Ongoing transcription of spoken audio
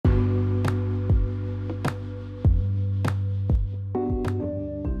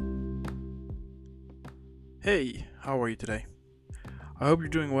Hey, how are you today? I hope you're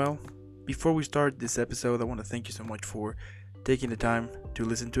doing well. Before we start this episode, I want to thank you so much for taking the time to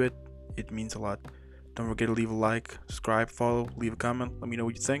listen to it. It means a lot. Don't forget to leave a like, subscribe, follow, leave a comment, let me know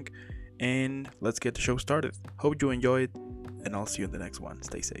what you think, and let's get the show started. Hope you enjoy it, and I'll see you in the next one.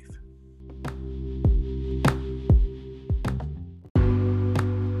 Stay safe.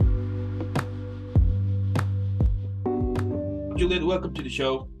 Juliet, welcome to the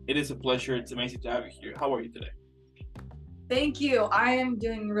show. It is a pleasure. It's amazing to have you here. How are you today? Thank you. I am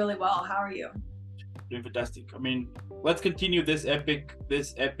doing really well. How are you? Doing fantastic. I mean, let's continue this epic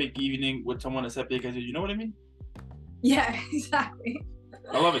evening with someone as epic as you. You know what I mean? Yeah, exactly.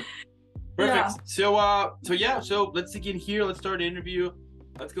 I love it. Perfect. Yeah. So let's begin here. Let's start the interview.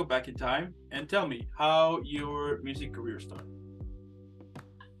 Let's go back in time and tell me how your music career started.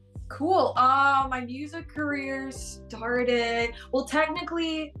 Cool. My music career started, well,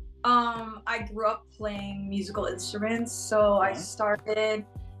 technically, I grew up playing musical instruments. So I started,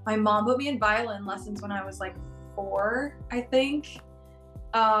 my mom put me in violin lessons when I was like 4, I think.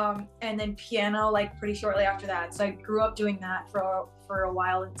 And then piano like pretty shortly after that. So I grew up doing that for a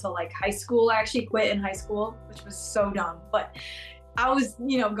while until like high school. I actually quit in high school, which was so dumb, but I was,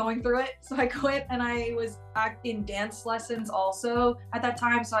 going through it. So I quit and I was in dance lessons also at that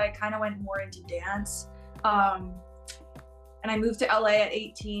time. So I kind of went more into dance. And I moved to LA at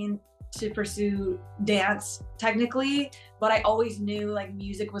 18 to pursue dance technically, but I always knew like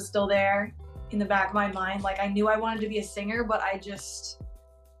music was still there in the back of my mind. Like I knew I wanted to be a singer, but I just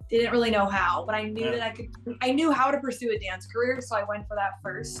didn't really know how, but I knew that I knew how to pursue a dance career. So I went for that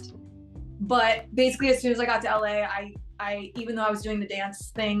first. But basically as soon as I got to LA, I even though I was doing the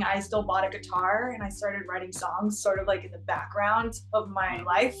dance thing, I still bought a guitar and I started writing songs sort of like in the background of my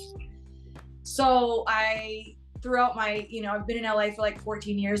life. So throughout my, I've been in LA for like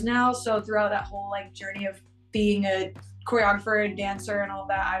 14 years now. So throughout that whole like journey of being a choreographer and dancer and all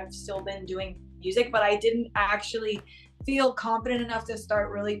that, I've still been doing music, but I didn't actually feel confident enough to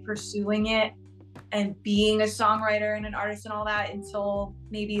start really pursuing it and being a songwriter and an artist and all that until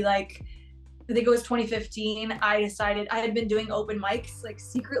maybe like, I think it was 2015. I decided I had been doing open mics like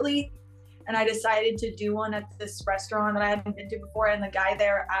secretly, and I decided to do one at this restaurant that I hadn't been to before. And the guy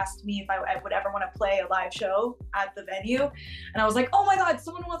there asked me if I would ever want to play a live show at the venue. And I was like, oh my God,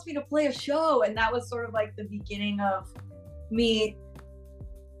 someone wants me to play a show. And that was sort of like the beginning of me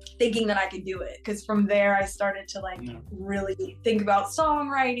thinking that I could do it. Because from there, I started to really think about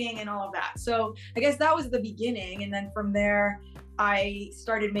songwriting and all of that. So I guess that was the beginning. And then from there, I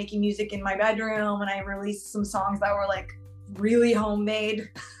started making music in my bedroom and I released some songs that were like really homemade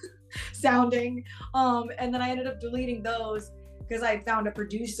sounding. And then I ended up deleting those because I found a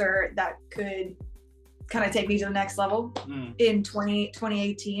producer that could kind of take me to the next level in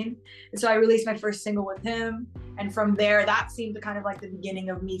 2018. And so I released my first single with him. And from there, that seemed to kind of like the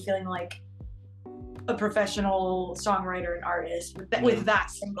beginning of me feeling like a professional songwriter and artist with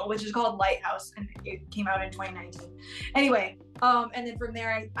that single, which is called Lighthouse, and it came out in 2019. Anyway, and then from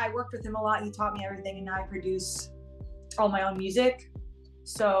there, I worked with him a lot. He taught me everything, and now I produce all my own music.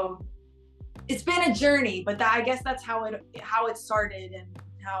 So it's been a journey, but I guess that's how it started and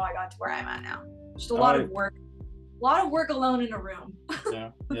how I got to where I'm at now. Just a lot of work alone in a room.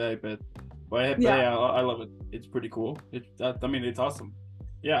 yeah, I bet. But yeah, I love it. It's pretty cool. It's awesome.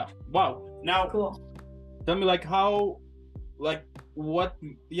 Yeah. Wow. Now, cool. Tell me, how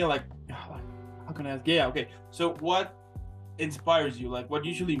can I ask? Yeah, okay. So what inspires you? Like, what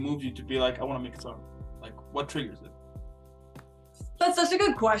usually moves you to be like, I want to make a song? Like, what triggers it? That's such a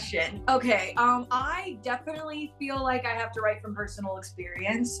good question. Okay, I definitely feel like I have to write from personal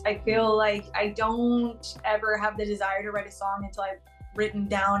experience. I feel like I don't ever have the desire to write a song until I've written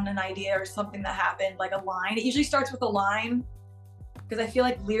down an idea or something that happened, like a line. It usually starts with a line because I feel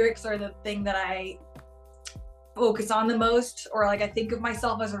like lyrics are the thing that I focus on the most, or like I think of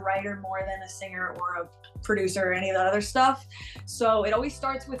myself as a writer more than a singer or a producer or any of that other stuff. So it always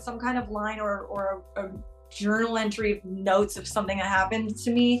starts with some kind of line or a journal entry of notes of something that happened to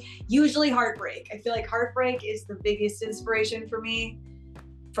me, usually heartbreak. I feel like heartbreak is the biggest inspiration for me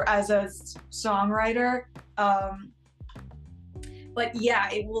as a songwriter. But yeah,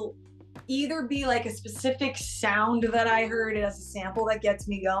 it will either be like a specific sound that I heard as a sample that gets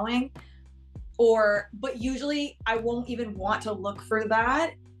me going, but usually I won't even want to look for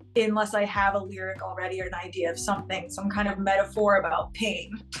that unless I have a lyric already or an idea of something, some kind of metaphor about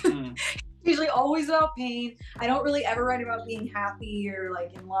pain. Usually always about pain. I don't really ever write about being happy or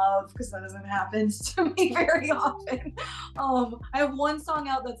like in love because that doesn't happen to me very often. I have one song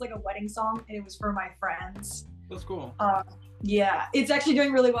out that's like a wedding song and it was for my friends. That's cool. Yeah, it's actually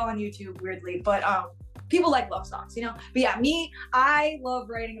doing really well on YouTube, weirdly. But people like love songs, you know. But yeah, me, I love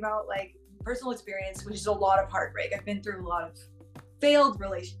writing about like personal experience, which is a lot of heartbreak. I've been through a lot of failed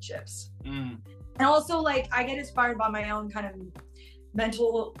relationships. And also like I get inspired by my own kind of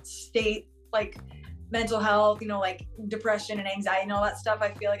mental state, like mental health, you know, like depression and anxiety and all that stuff.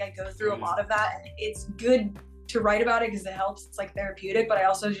 I feel like I go through a lot of that, and it's good to write about it because it helps. It's like therapeutic, but I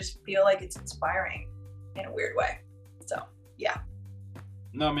also just feel like it's inspiring in a weird way. So yeah.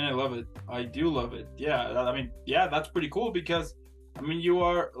 No, I mean, I love it. I do love it. Yeah, I mean, yeah, that's pretty cool because, I mean, you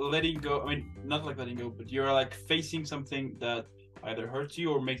are letting go. I mean, not like letting go, but you're like facing something that either hurts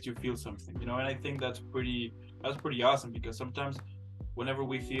you or makes you feel something, you know. And I think that's pretty awesome because sometimes, whenever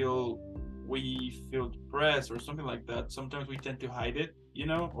we feel depressed or something like that, sometimes we tend to hide it, you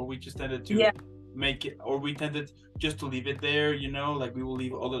know, or we just tended to make it, or we tended just to leave it there, you know, like we will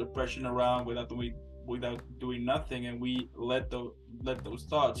leave all the depression around without doing nothing, and we let those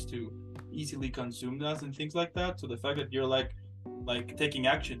thoughts to easily consume us and things like that. So the fact that you're like taking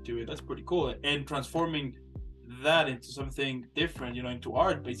action to it, that's pretty cool, and transforming that into something different, you know, into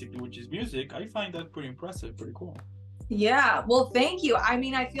art basically, which is music. I find that pretty impressive, pretty cool. Yeah, well, thank you. I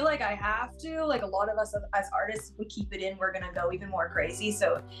mean, I feel like I have to, like a lot of us as artists, if we keep it in, we're gonna go even more crazy.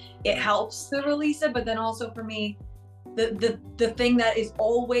 So it helps to release it. But then also for me, the thing that is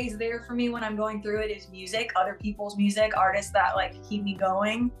always there for me when I'm going through it is music, other people's music, artists that like keep me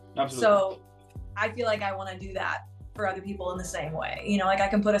going. Absolutely. So I feel like I want to do that for other people in the same way. You know, like I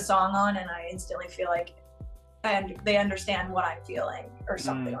can put a song on and I instantly feel like and they understand what I'm feeling or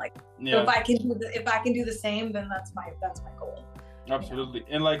something like that. Yeah. So if I can do the same, then that's my goal. Absolutely. You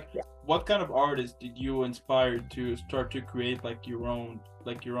know? And like what kind of artist did you inspire to start to create like your own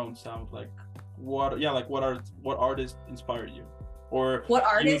sound? Like what artists inspired you? Or what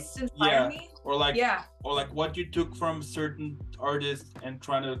artists inspired me? Or like what you took from certain artists and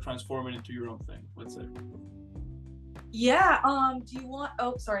trying to transform it into your own thing, let's say. Yeah, do you want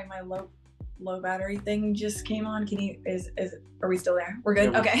sorry, my low battery thing just came on. Can you are we still there? We're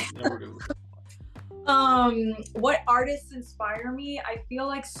good? Okay. Yeah, we're good. What artists inspire me? I feel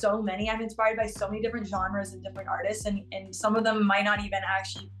like so many. I'm inspired by so many different genres and different artists, and some of them might not even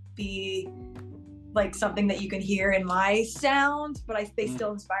actually be like something that you can hear in my sound, but they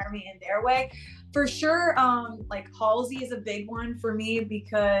still inspire me in their way. For sure, like Halsey is a big one for me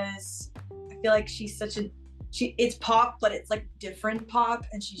because I feel like she's it's pop, but it's like different pop,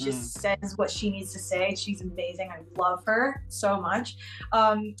 and she just says what she needs to say. She's amazing. I love her so much.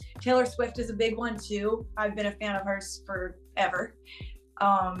 Taylor Swift is a big one too. I've been a fan of hers forever.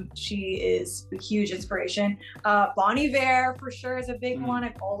 She is a huge inspiration. Bon Iver for sure is a big one.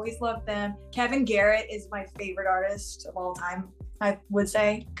 I've always loved them. Kevin Garrett is my favorite artist of all time, I would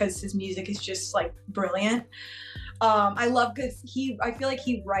say, because his music is just like brilliant. I love because I feel like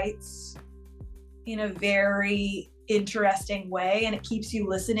he writes in a very interesting way, and it keeps you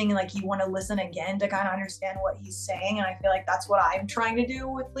listening, and like you want to listen again to kind of understand what he's saying, and I feel like that's what I'm trying to do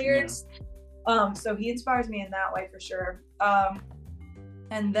with lyrics. So he inspires me in that way for sure.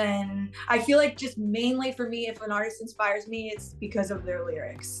 And then I feel like just mainly for me, if an artist inspires me, it's because of their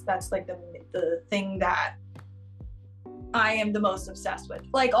lyrics. That's like the thing that I am the most obsessed with.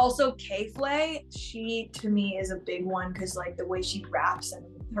 Like also K-Flay, she to me is a big one because like the way she raps and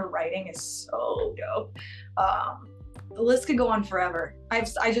her writing is so dope. The list could go on forever. I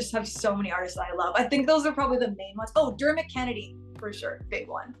just have so many artists that I love. I think those are probably the main ones. Oh, Dermot Kennedy for sure, big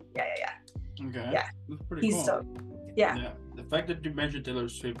one. Yeah. Okay. Yeah, that's pretty cool. He's so yeah. The fact that you mentioned Taylor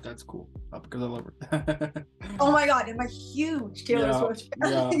Swift, that's cool. Because I love her. Oh my god, I'm a huge Taylor Swift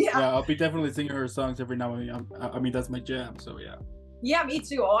fan. Yeah, I'll be definitely singing her songs every now and then. I mean, that's my jam, so yeah. Yeah, me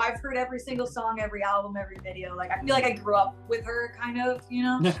too. Oh, I've heard every single song, every album, every video. Like, I feel like I grew up with her, kind of, you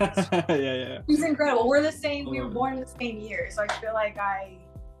know? Yeah. She's incredible. We're the same. We were born in the same year, so I feel like I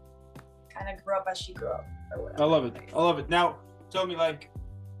kind of grew up as she grew up. Or whatever. I love it. Now, tell me, like,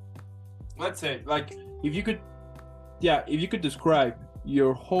 let's say, like, if you could describe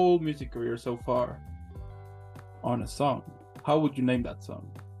your whole music career so far on a song, how would you name that song?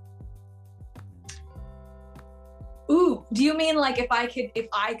 Ooh, do you mean like if I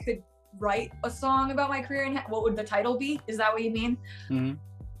could write a song about my career, and what would the title be? Is that what you mean? Mm-hmm.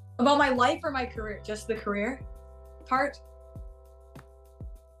 About my life or my career? Just the career part?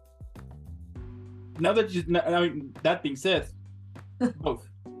 That being said, both.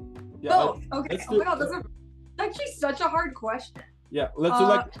 Yeah, both. Okay. Oh my god, that's actually such a hard question. Yeah,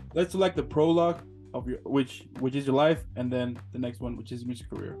 let's do like the prologue of your which is your life, and then the next one, which is music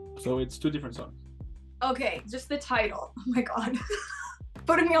career. So it's two different songs. Okay, just the title. Oh my god.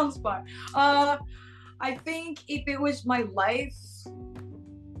 Putting me on the spot. I think if it was my life,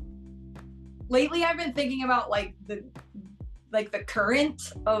 lately I've been thinking about like the current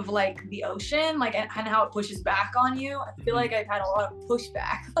of like the ocean, like and how it pushes back on you. I feel like I've had a lot of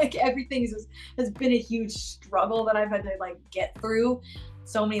pushback. Like everything has been a huge struggle that I've had to like get through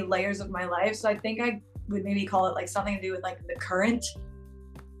so many layers of my life. So I think I would maybe call it like something to do with like the current,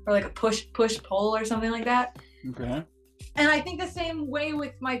 or like a push pull or something like that. Okay. And I think the same way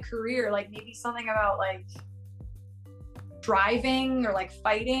with my career, like maybe something about like driving or like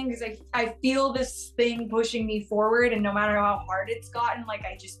fighting, because I feel this thing pushing me forward, and no matter how hard it's gotten, like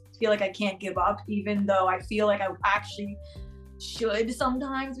I just feel like I can't give up, even though I feel like I actually should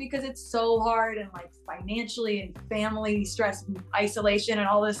sometimes, because it's so hard, and like financially and family stress and isolation and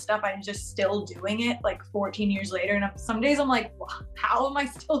all this stuff, I'm just still doing it like 14 years later. And some days I'm like, well, how am I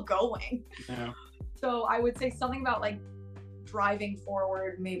still going? Yeah. So I would say something about like driving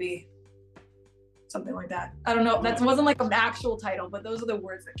forward, maybe something like that. I don't know. That wasn't like an actual title, but those are the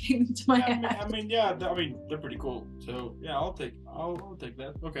words that came into my head. I mean, yeah. I mean, they're pretty cool. So yeah, I'll take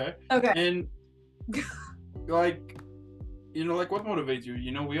that. Okay. Okay. And like, you know, like what motivates you?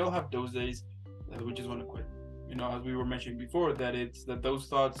 You know, we all have those days that we just want to quit. You know, as we were mentioning before, that it's that those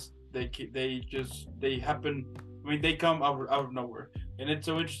thoughts they happen. I mean, they come out of nowhere, and it's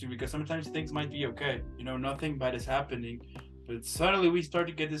so interesting because sometimes things might be okay. You know, nothing bad is happening. But suddenly we start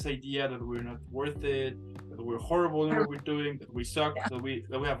to get this idea that we're not worth it, that we're horrible in what we're doing, that we suck, that we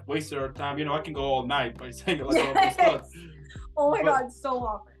have wasted our time. You know, I can go all night by saying like all this stuff. Oh my God, so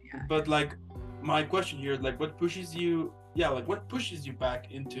often. Yeah. But like, my question here is like, what pushes you? Yeah, like what pushes you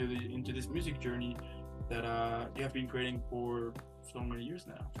back into this music journey that you have been creating for so many years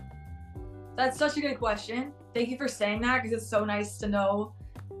now? That's such a good question. Thank you for saying that, because it's so nice to know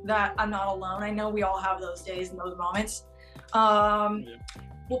that I'm not alone. I know we all have those days and those moments.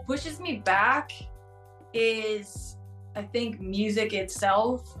 What pushes me back is, I think, music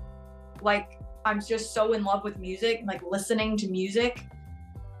itself. Like, I'm just so in love with music, like listening to music,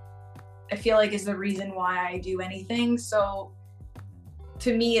 I feel like is the reason why I do anything. So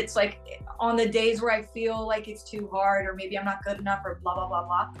to me, it's like on the days where I feel like it's too hard, or maybe I'm not good enough, or blah, blah, blah,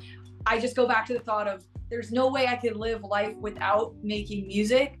 blah, I just go back to the thought of there's no way I could live life without making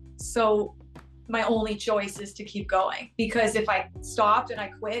music. So my only choice is to keep going, because if I stopped and I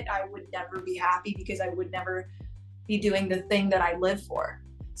quit, I would never be happy, because I would never be doing the thing that I live for.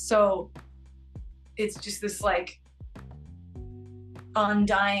 So it's just this like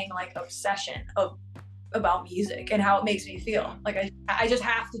undying like obsession about music and how it makes me feel. Like I just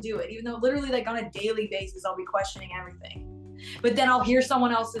have to do it, even though literally like on a daily basis I'll be questioning everything. But then I'll hear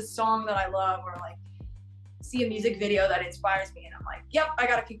someone else's song that I love, or like see a music video that inspires me, and I'm like, yep, I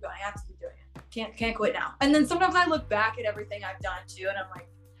gotta keep going. I have to keep doing it. Can't quit now. And then sometimes I look back at everything I've done too, and I'm like,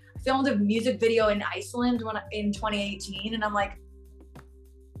 I filmed a music video in Iceland in 2018, and I'm like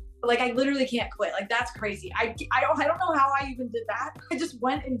I literally can't quit. Like that's crazy. I don't know how I even did that. I just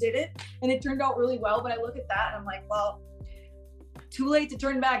went and did it, and it turned out really well. But I look at that and I'm like, well, too late to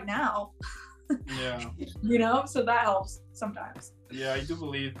turn back now. Yeah. You know, so that helps sometimes. Yeah, I do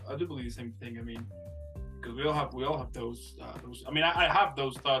believe the same thing. I mean, because we all have those. I mean, I have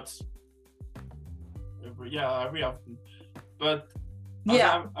those thoughts every often, but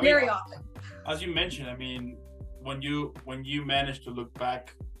yeah, very often. As you mentioned, I mean, when you manage to look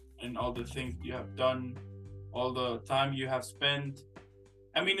back and all the things you have done, all the time you have spent.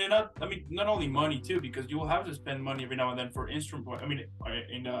 I mean, not only money too, because you will have to spend money every now and then for instrument. I mean,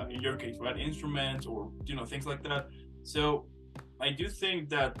 in your case, right, instruments or things like that. So I do think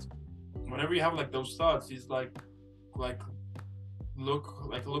that whenever you have like those thoughts, it's like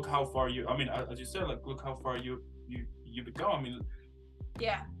look how far you. I mean, as you said, like look how far you become. I mean,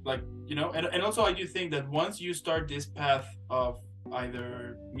 yeah. Like and also I do think that once you start this path of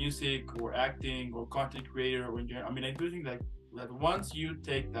either music or acting or content creator or engineer, I mean, I do think that once you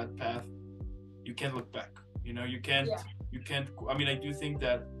take that path, you can't look back. You can't. I mean, I do think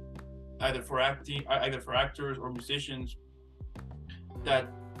that either for actors or musicians, that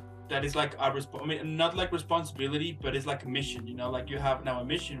is like I mean, not like responsibility, but it's like a mission. Like you have now a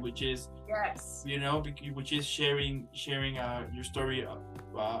mission, which is yes. Which is sharing your story.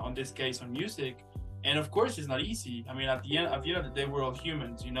 On this case, on music, and of course, it's not easy. I mean, at the end of the day, we're all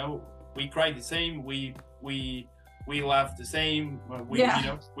humans. We cry the same. We laugh the same.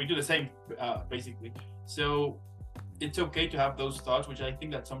 We do the same, basically. So it's okay to have those thoughts, which I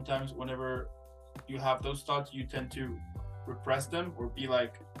think that sometimes whenever you have those thoughts, you tend to repress them or be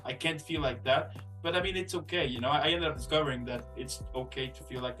like, I can't feel like that. But I mean, it's okay. I ended up discovering that it's okay to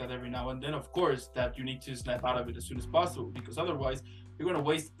feel like that every now and then. Of course, that you need to snap out of it as soon as possible, because otherwise you're gonna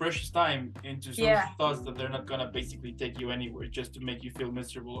waste precious time into some Yeah. thoughts that they're not gonna basically take you anywhere, just to make you feel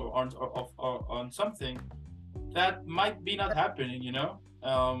miserable or on something that might be not happening, you know.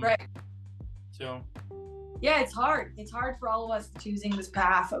 Right. So Yeah, it's hard. It's hard for all of us choosing this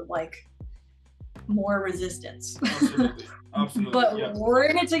path of like more resistance. absolutely, absolutely, But yeah. we're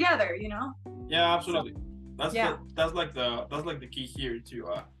in it together, you know? Yeah, absolutely. That's Yeah. that's like the key here to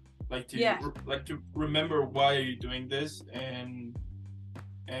Yeah. to remember why are you doing this, and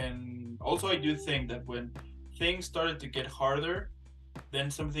also I do think that when things started to get harder, then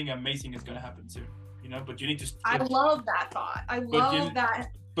something amazing is gonna happen soon. You know, but you need to. I love that thought. I love that.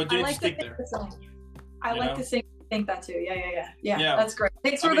 But you I need like to stick to there. I You like know? to think that too. Yeah. Yeah. That's great.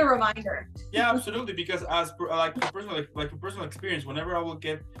 Thanks I for mean- the reminder. Yeah, absolutely. Because as per, like a personal experience, whenever I will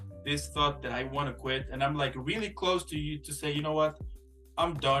get this thought that I want to quit, and I'm like really close to you to say, you know what,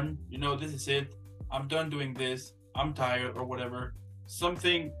 I'm done. You know, this is it. I'm done doing this. I'm tired or whatever.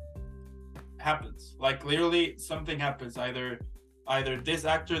 Something happens. Like literally, something happens. Either this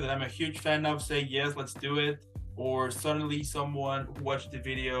actor that I'm a huge fan of say yes, let's do it, or suddenly someone who watched the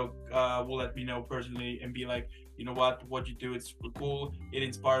video will let me know personally and be like, you know what you do, it's super cool. It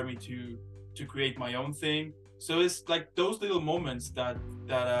inspired me to create my own thing. So it's like those little moments that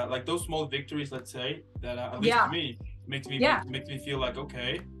like those small victories, let's say, that at least Yeah. to me makes me feel like,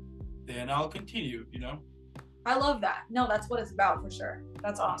 okay, then I'll continue, you know. I love that. No, that's what it's about for sure.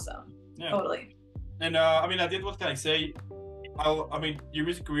 That's awesome. Yeah. Totally. And I mean, at the end, what can I say? I mean, your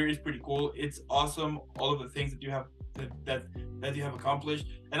music career is pretty cool. It's awesome. All of the things that you have that you have accomplished,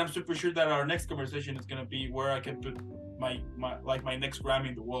 and I'm super sure that our next conversation is gonna be where I can put my next Grammy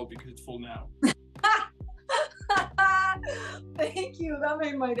in the world, because it's full now. Thank you. That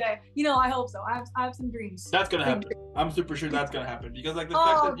made my day. You know, I hope so. I have some dreams. That's gonna Thank happen. I'm super sure that's gonna happen, because like the Oh,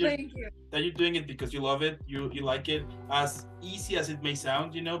 fact thank you. that you're doing it because you love it, you like it, as easy as it may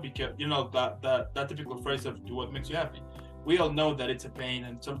sound, you know, because you know that typical phrase of do what makes you happy. We all know that it's a pain,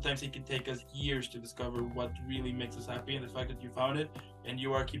 and sometimes it can take us years to discover what really makes us happy. And the fact that you found it and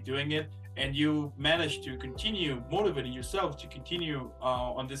you keep doing it, and you managed to continue motivating yourself to continue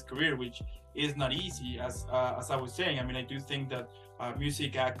on this career, which is not easy, as I was saying. I mean, I do think that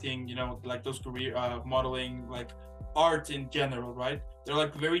music, acting, you know, like those career modeling, like art in general, right? They're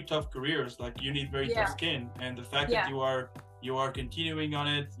like very tough careers. Like you need very Yeah. tough skin, and the fact Yeah. that you are continuing on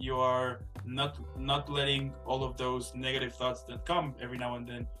it, you are not letting all of those negative thoughts that come every now and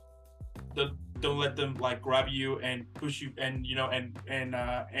then, don't let them like grab you and push you, and you know,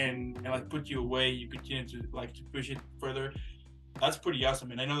 and like put you away. You continue to like to push it further. That's pretty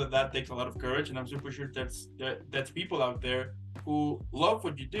awesome, and I know that takes a lot of courage, and I'm super sure that's people out there who love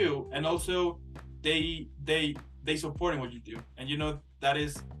what you do, and also they supporting what you do, and you know, that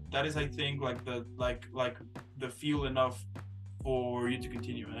is I think like the fuel enough for you to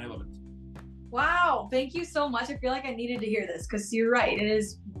continue, and I love it. Wow. Thank you so much. I feel like I needed to hear this because you're right. It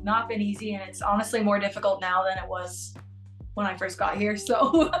has not been easy, and it's honestly more difficult now than it was when I first got here.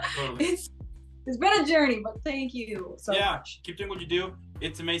 So Totally. it's been a journey, but thank you so much. Keep doing what you do.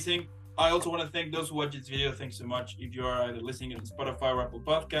 It's amazing. I also want to thank those who watch this video. Thanks so much. If you are either listening on Spotify or Apple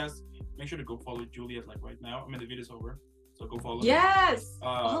Podcasts, make sure to go follow Juliet like right now. I mean, the video's over, so go follow her. Yes.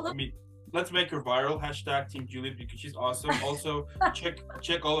 I mean, let's make her viral. # Team Juliet, because she's awesome. Also,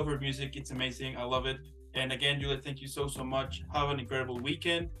 check all of her music. It's amazing. I love it. And again, Juliet, thank you so much. Have an incredible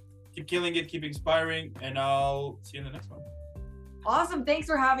weekend. Keep killing it. Keep inspiring. And I'll see you in the next one. Awesome. Thanks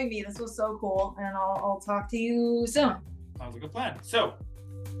for having me. This was so cool. And I'll talk to you soon. Sounds like a plan. So.